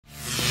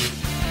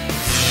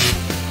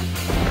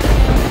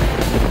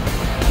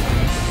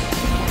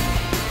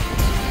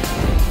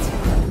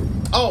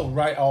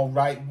all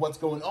right. What's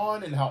going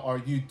on and how are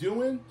you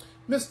doing?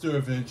 Mr.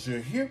 Avenger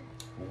here.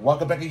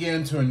 Welcome back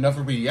again to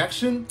another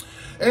reaction.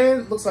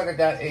 And looks like I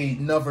got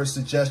another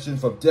suggestion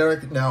from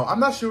Derek. Now, I'm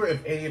not sure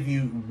if any of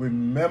you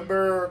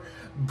remember,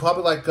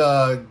 probably like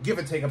give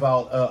or take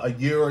about a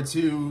year or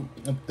two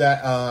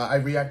that I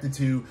reacted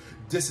to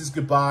This Is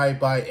Goodbye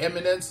by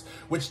Imminence,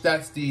 which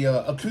that's the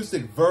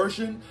acoustic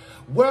version.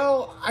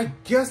 Well, I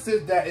guess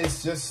that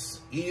is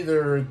just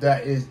either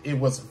that it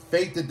was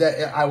fated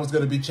that I was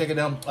going to be checking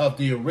out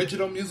the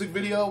original music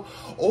video,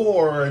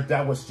 or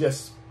that was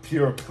just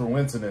pure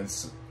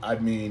coincidence. I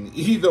mean,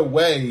 either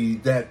way,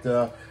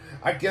 that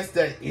I guess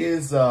that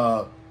is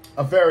a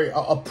very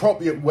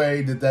appropriate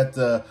way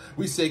that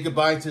we say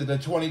goodbye to the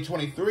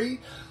 2023.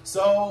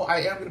 So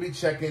I am going to be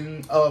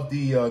checking of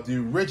the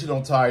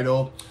original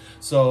title.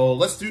 So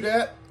let's do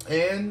that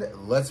and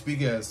let's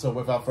begin. So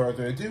without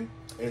further ado,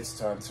 it's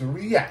time to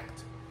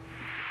react.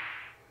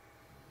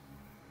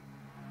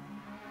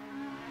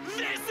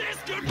 This is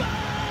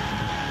goodbye.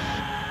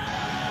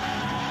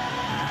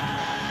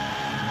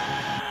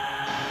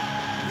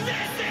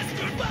 This is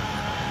goodbye.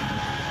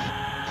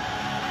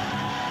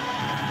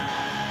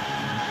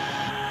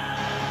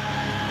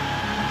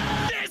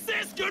 This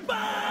is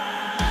goodbye.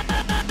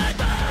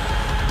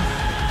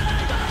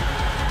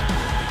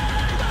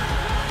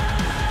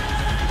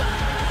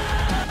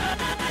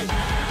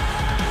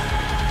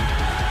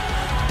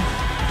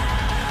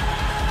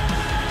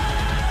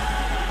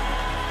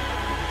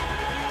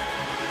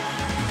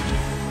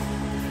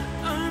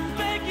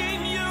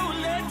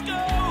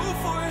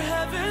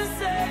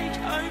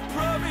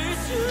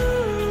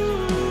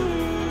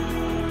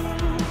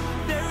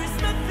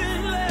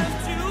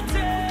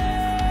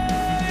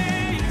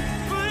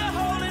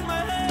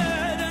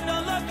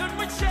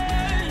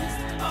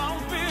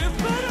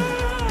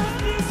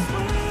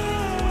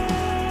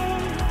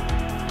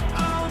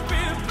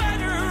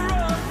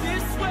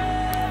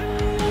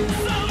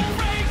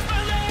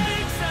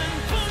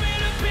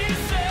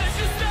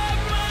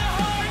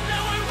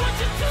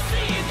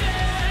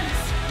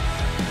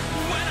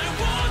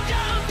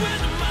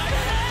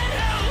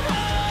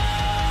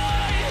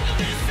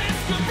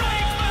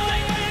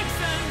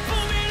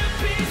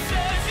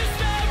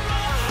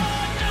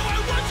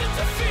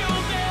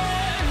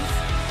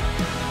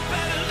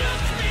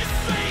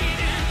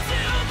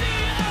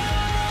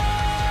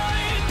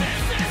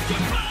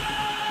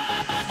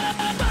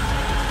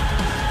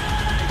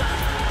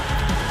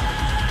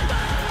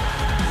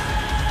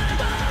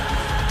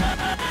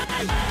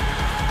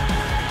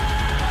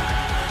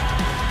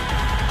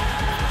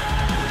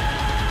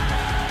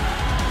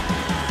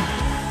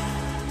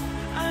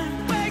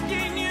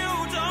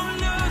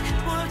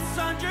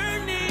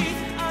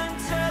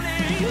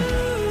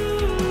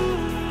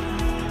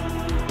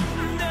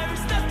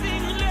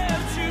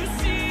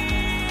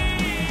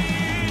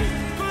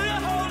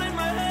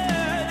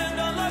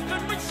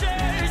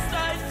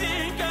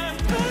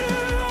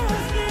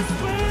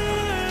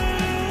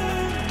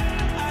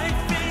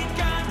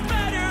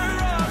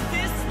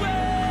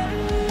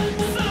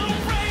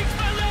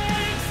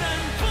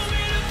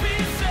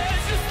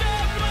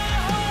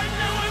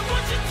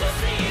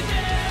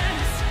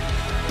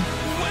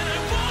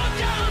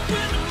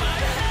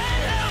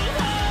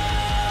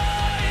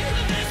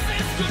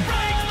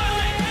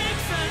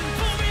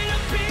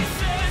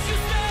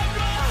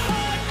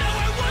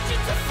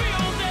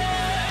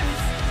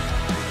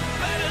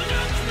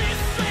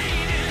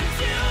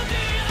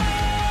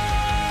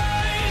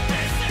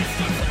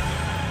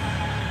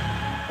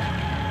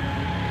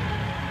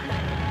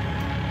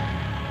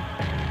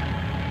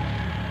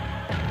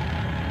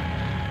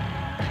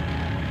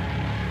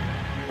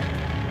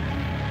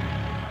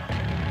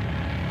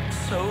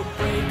 So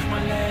break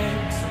my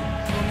legs,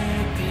 pull me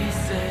to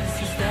pieces.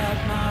 You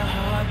stabbed my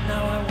heart,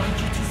 now I want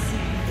you to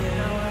see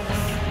this.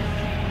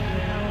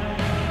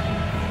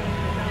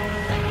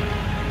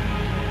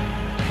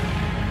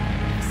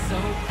 So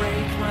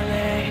break my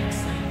legs,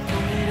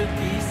 pull me to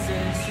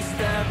pieces. You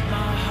stabbed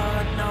my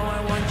heart, now I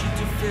want you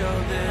to feel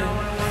this.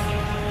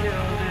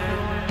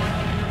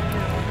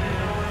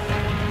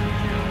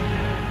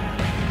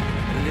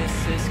 This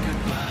is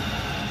goodbye.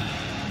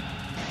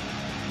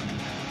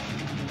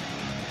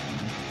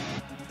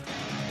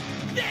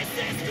 This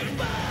is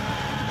goodbye.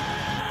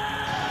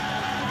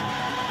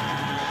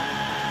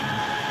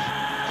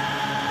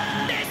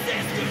 This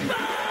is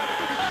goodbye.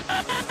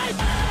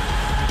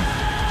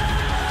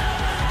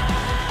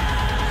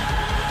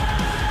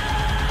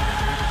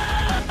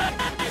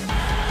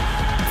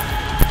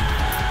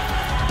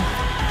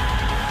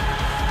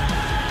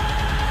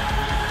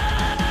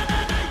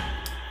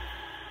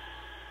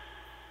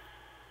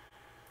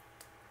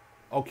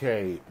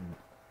 Okay.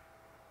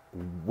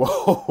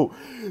 Whoa.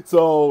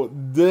 So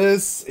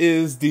this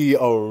is the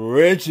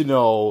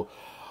original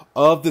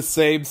of the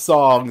same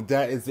song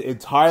that is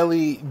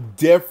entirely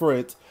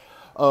different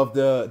of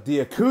the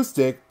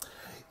acoustic,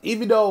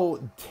 even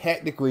though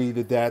technically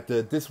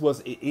this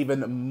was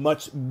even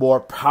much more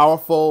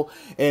powerful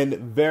and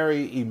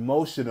very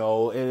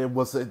emotional. And it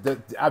was,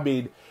 I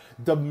mean,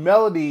 the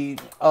melody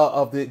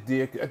of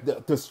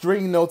the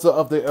string notes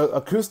of the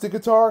acoustic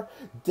guitar,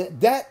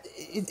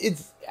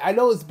 it's I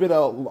know it's been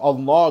a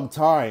long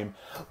time,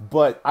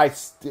 but I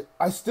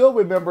still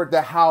remember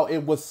that how it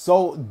was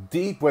so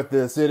deep with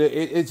this.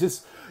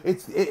 It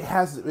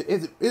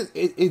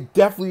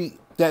definitely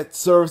that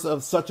serves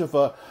of such of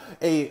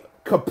a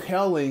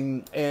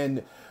compelling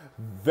and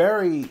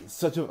very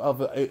such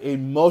of a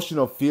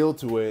emotional feel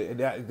to it, and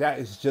that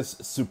is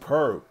just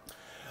superb.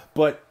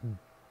 But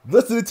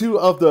listening to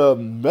of the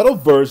metal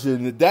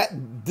version,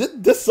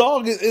 this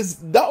song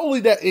is not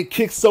only that it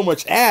kicks so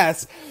much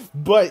ass,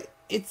 but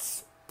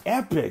it's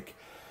epic.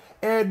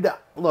 And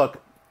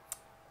look,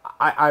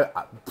 I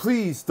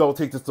please don't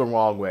take this the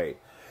wrong way.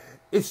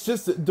 It's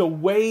just the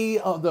way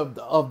of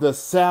the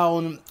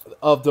sound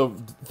of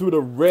through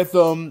the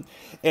rhythm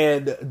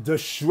and the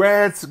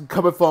shreds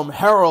coming from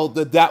Harold,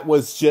 that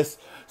was just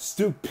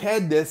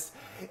stupendous.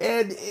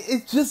 And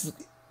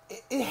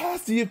it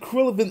has the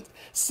equivalent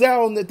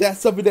sound that's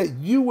something that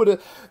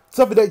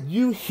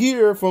you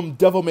hear from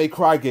Devil May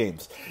Cry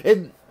games.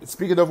 And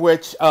speaking of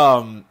which,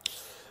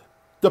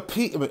 the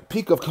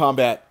peak of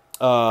combat,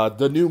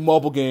 the new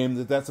mobile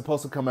game that's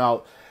supposed to come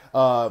out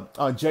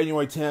on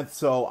January 10th.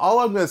 So all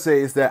I'm going to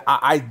say is that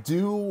I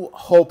do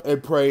hope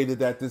and pray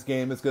that this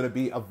game is going to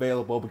be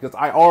available, because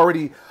I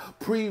already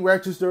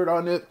pre-registered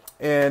on it,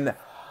 and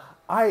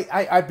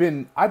I've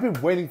been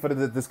waiting for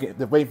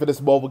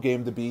this mobile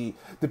game to be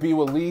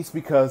released,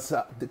 because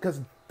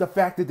the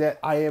fact that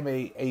I am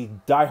a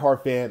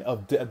diehard fan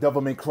of Devil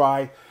May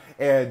Cry,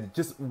 and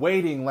just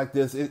waiting like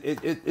this,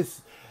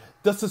 it's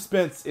the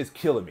suspense is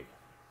killing me.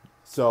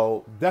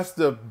 So that's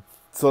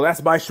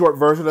my short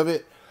version of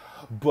it.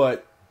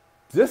 But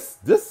it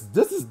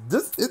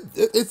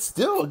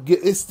still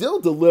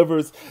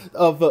delivers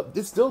of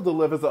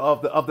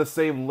the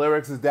same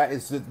lyrics as that.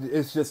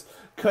 It's just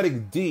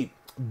cutting deep,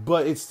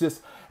 but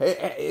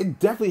it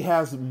definitely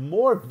has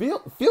more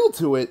feel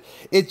to it.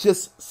 It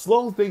just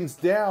slows things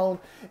down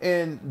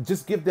and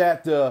just give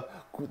that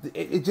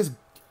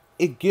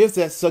it gives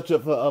that such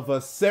of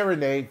a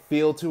serenade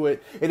feel to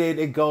it, and then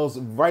it goes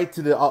right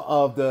to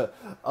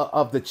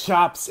the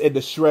chops and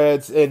the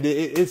shreds, and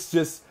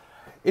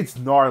it's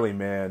gnarly,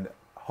 man.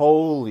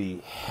 Holy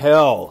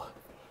hell.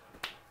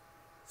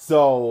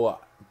 So,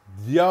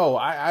 yo,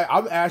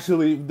 I'm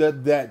actually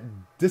that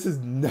this has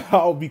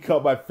now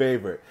become my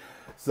favorite.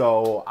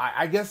 So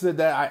I guess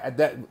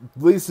that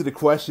leads to the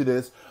question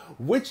is,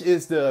 which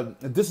is the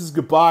This Is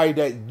Goodbye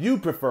that you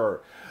prefer?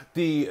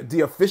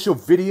 The official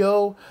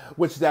video,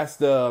 which that's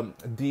the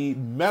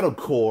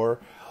metalcore,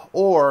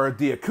 or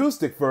the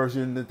acoustic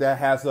version that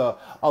has a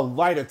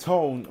lighter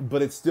tone,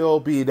 but it still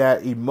be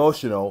that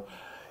emotional.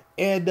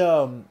 And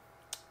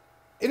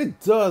it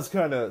does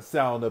kind of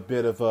sound a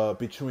bit of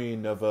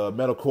between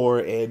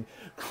metalcore and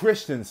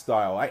Christian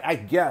style. I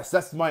guess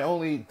that's my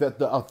only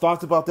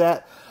thoughts about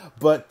that.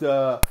 But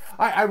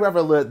I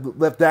rather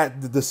let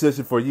that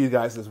decision for you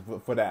guys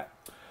for that.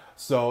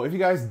 So if you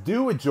guys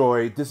do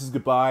enjoy This Is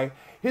Goodbye,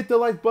 hit the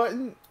like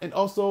button and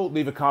also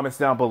leave a comment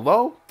down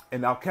below.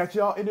 And I'll catch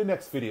y'all in the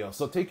next video.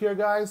 So take care,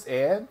 guys,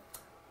 and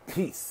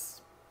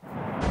peace.